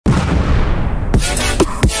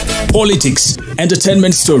politics,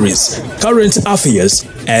 entertainment stories, current affairs,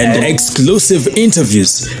 and exclusive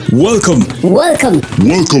interviews. Welcome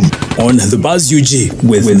on The Buzz UG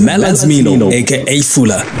with Melans Mino, aka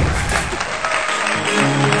Fuller.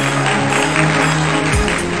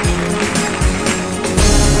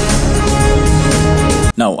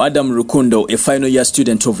 Now, Adam Rukundo, a final year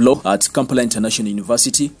student of law at Kampala International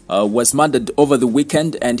University, was murdered over the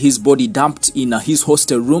weekend and his body dumped in his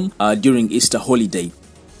hostel room during Easter holiday.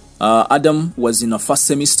 Adam was in a first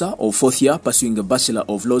semester or fourth year pursuing a Bachelor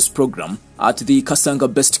of Laws program at the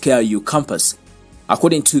Kasanga Best Care U campus.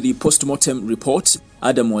 According to the post-mortem report,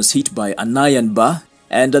 Adam was hit by an iron bar,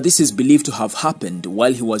 and this is believed to have happened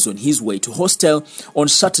while he was on his way to hostel on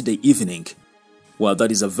Saturday evening. Well,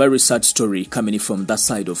 that is a very sad story coming from that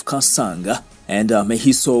side of Kasanga, and may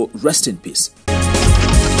his soul rest in peace.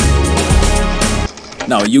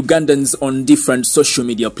 Now, Ugandans on different social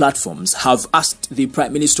media platforms have asked the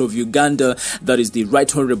Prime Minister of Uganda, that is the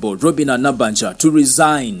Right Honourable Robina Nabbanja, to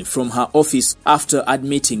resign from her office after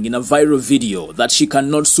admitting in a viral video that she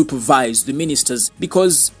cannot supervise the ministers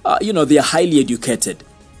because, they are highly educated.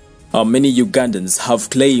 Many Ugandans have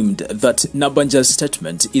claimed that Nabbanja's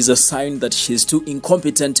statement is a sign that she is too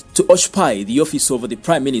incompetent to occupy the office of the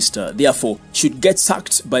Prime Minister, therefore should get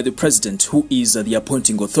sacked by the President, who is the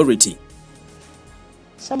appointing authority.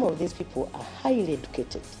 Some of these people are highly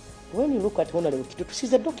educated. When you look at Honorable Kitutu,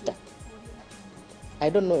 she's a doctor.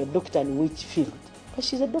 I don't know a doctor in which field, but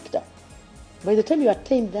she's a doctor. By the time you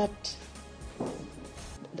attain that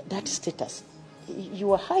status,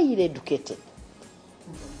 you are highly educated.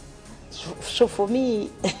 So for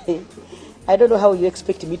me, I don't know how you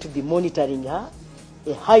expect me to be monitoring her,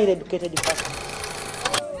 a highly educated person.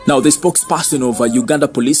 Now, the spokesperson of Uganda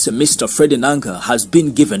Police, Mr. Fred Enanga, has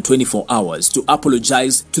been given 24 hours to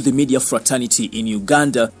apologize to the media fraternity in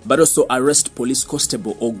Uganda, but also arrest Police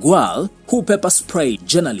Constable Ogwal, who pepper sprayed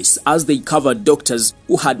journalists as they covered doctors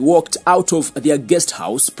who had walked out of their guest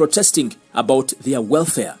house protesting about their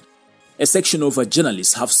welfare. A section of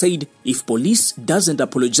journalists have said if police doesn't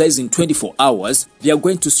apologize in 24 hours, they are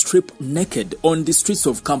going to strip naked on the streets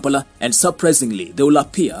of Kampala, and surprisingly, they will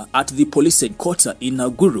appear at the police headquarters in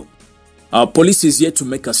Naguru. Police is yet to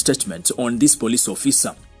make a statement on this police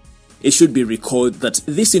officer. It should be recalled that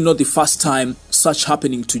this is not the first time such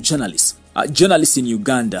happening to journalists. Journalists in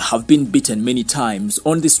Uganda have been beaten many times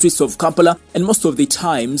on the streets of Kampala, and most of the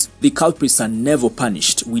times, the culprits are never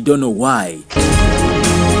punished. We don't know why.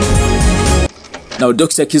 Now,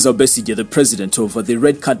 Dr. Kizza Besigye, the president of the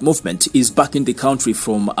Red Card movement, is back in the country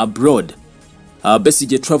from abroad.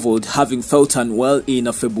 Besigye traveled having felt unwell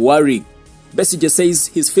in February. Besigye says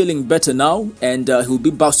he's feeling better now and he'll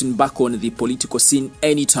be bouncing back on the political scene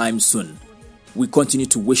anytime soon. We continue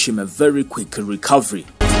to wish him a very quick recovery.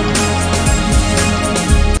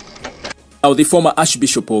 Now, the former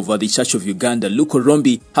Archbishop of the Church of Uganda, Luke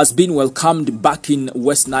Rombi, has been welcomed back in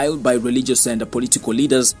West Nile by religious and political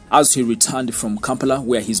leaders as he returned from Kampala,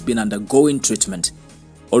 where he's been undergoing treatment.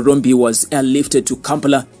 Orombi was airlifted to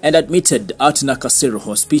Kampala and admitted at Nakasero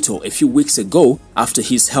Hospital a few weeks ago after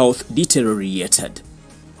his health deteriorated.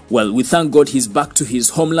 Well, we thank God he's back to his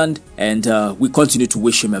homeland, and we continue to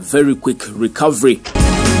wish him a very quick recovery.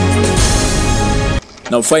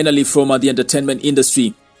 Now, finally, from the entertainment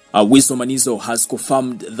industry, Wisdom Manizo has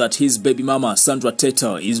confirmed that his baby mama, Sandra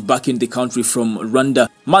Teta, is back in the country from Rwanda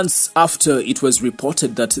months after it was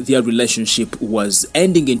reported that their relationship was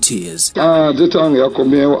ending in tears. After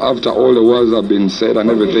all the words have been said and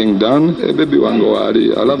everything done, baby wango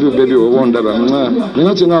I love you, baby. Wonda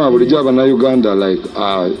ninatina bulijaba na Uganda like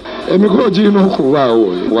emikolo gino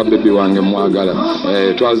kubawo wa baby wange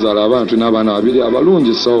mwagala twazala abantu n'abana babiri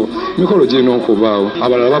abalungi, so mikolo gino kubawo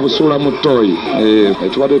abalala babusula mutoyi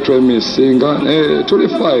twade twemisinga totally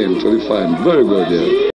fine, very good. Yeah.